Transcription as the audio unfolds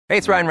Hey,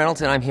 it's Ryan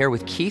Reynolds, and I'm here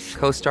with Keith,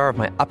 co-star of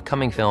my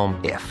upcoming film,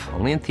 If,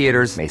 only in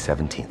theaters May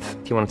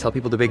 17th. Do you want to tell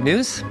people the big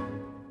news?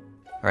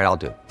 All right, I'll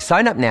do it.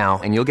 Sign up now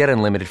and you'll get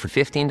unlimited for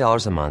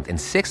 $15 a month and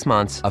 6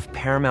 months of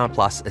Paramount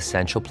Plus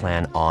Essential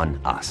Plan on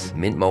us.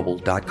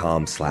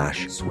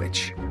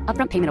 MintMobile.com/switch.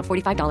 Upfront payment of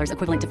 $45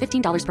 equivalent to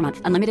 $15 per month.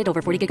 Unlimited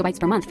over 40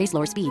 gigabytes per month. Face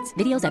lower speeds.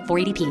 Videos at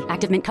 480p.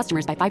 Active Mint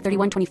customers by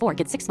 531.24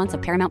 get 6 months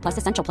of Paramount Plus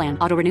Essential Plan.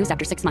 Auto renews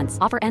after 6 months.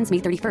 Offer ends May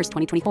 31st,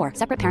 2024.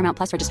 Separate Paramount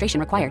Plus registration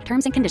required.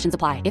 Terms and conditions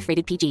apply if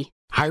rated PG.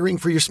 Hiring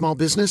for your small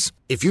business?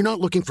 If you're not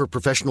looking for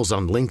professionals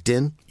on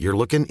LinkedIn, you're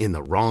looking in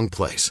the wrong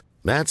place.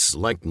 That's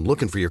like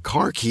looking for your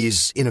car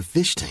keys in a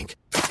fish tank.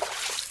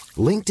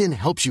 LinkedIn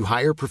helps you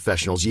hire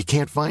professionals you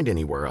can't find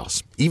anywhere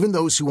else, even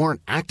those who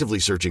aren't actively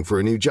searching for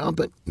a new job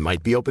but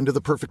might be open to the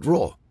perfect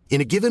role.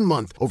 In a given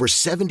month, over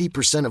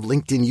 70% of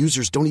LinkedIn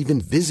users don't even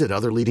visit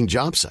other leading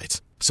job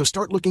sites. So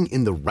start looking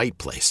in the right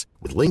place.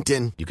 With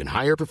LinkedIn, you can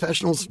hire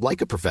professionals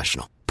like a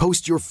professional.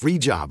 Post your free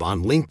job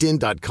on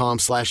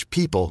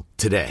linkedin.com/people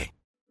today.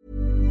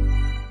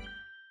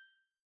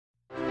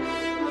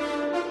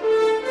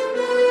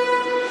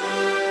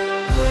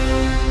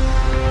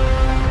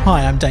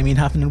 Hi, I'm Damien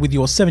Heffernan with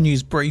your 7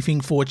 News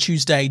briefing for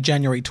Tuesday,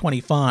 January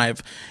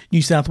 25.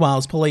 New South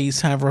Wales police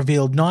have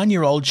revealed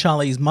 9-year-old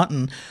Charlize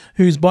Mutton,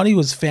 whose body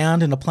was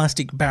found in a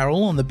plastic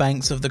barrel on the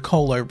banks of the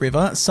Colo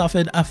River,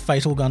 suffered a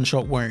fatal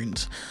gunshot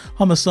wound.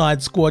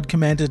 Homicide Squad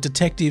Commander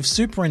Detective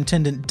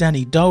Superintendent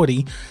Danny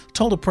Doherty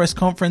told a press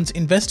conference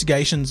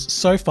investigations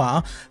so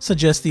far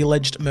suggest the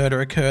alleged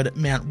murder occurred at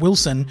Mount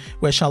Wilson,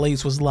 where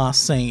Charlize was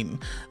last seen.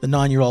 The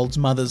 9-year-old's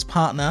mother's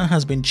partner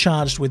has been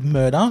charged with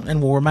murder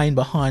and will remain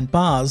behind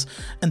bars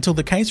until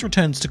the case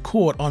returns to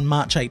court on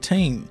March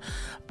 18.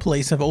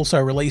 Police have also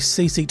released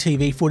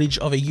CCTV footage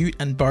of a ute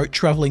and boat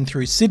travelling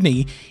through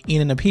Sydney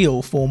in an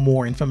appeal for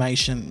more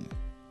information.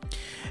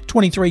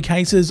 23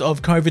 cases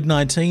of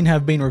COVID-19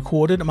 have been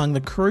recorded among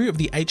the crew of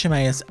the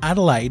HMAS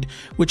Adelaide,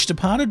 which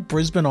departed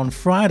Brisbane on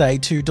Friday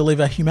to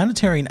deliver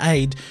humanitarian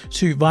aid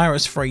to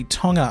virus-free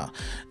Tonga.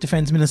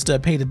 Defence Minister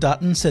Peter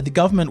Dutton said the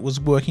government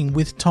was working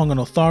with Tongan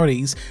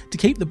authorities to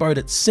keep the boat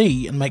at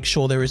sea and make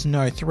sure there is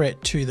no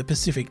threat to the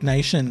Pacific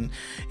nation.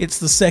 It's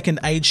the second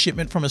aid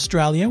shipment from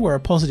Australia where a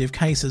positive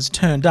case has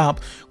turned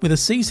up, with a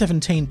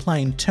C-17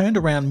 plane turned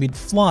around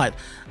mid-flight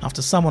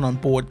after someone on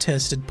board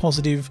tested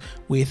positive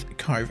with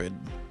COVID.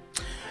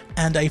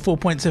 And a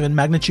 4.7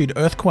 magnitude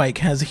earthquake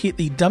has hit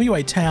the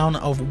WA town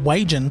of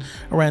Wagen,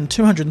 around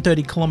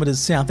 230 kilometres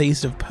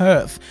southeast of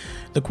Perth.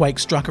 The quake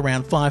struck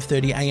around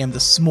 5:30am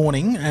this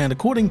morning, and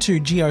according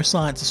to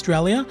Geoscience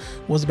Australia,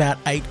 was about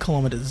 8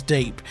 kilometres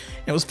deep.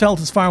 It was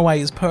felt as far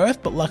away as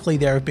Perth, but luckily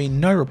there have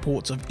been no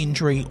reports of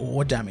injury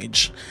or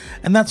damage.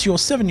 And that's your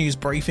 7 News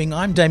briefing.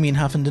 I'm Damien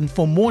Huffenden.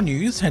 For more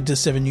news, head to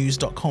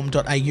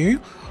 7news.com.au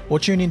or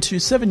tune into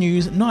 7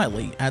 News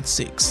nightly at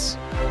 6.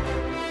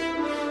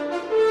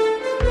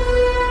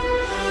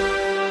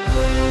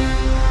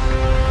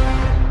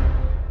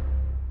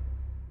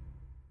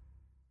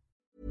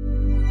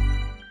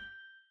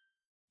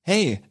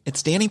 Hey,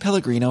 it's Danny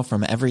Pellegrino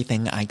from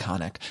Everything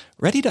Iconic.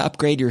 Ready to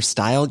upgrade your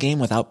style game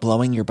without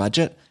blowing your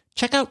budget?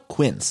 Check out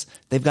Quince.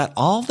 They've got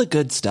all the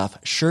good stuff,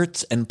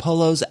 shirts and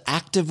polos,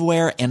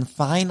 activewear, and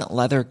fine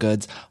leather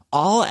goods,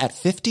 all at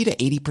 50 to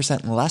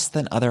 80% less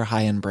than other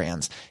high-end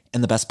brands.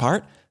 And the best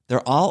part?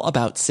 They're all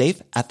about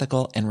safe,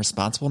 ethical, and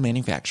responsible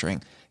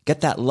manufacturing.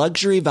 Get that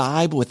luxury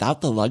vibe without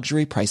the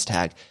luxury price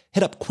tag.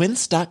 Hit up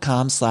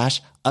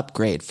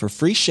quince.com/upgrade for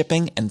free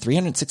shipping and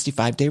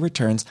 365-day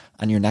returns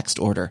on your next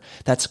order.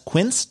 That's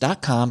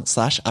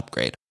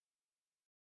quince.com/upgrade.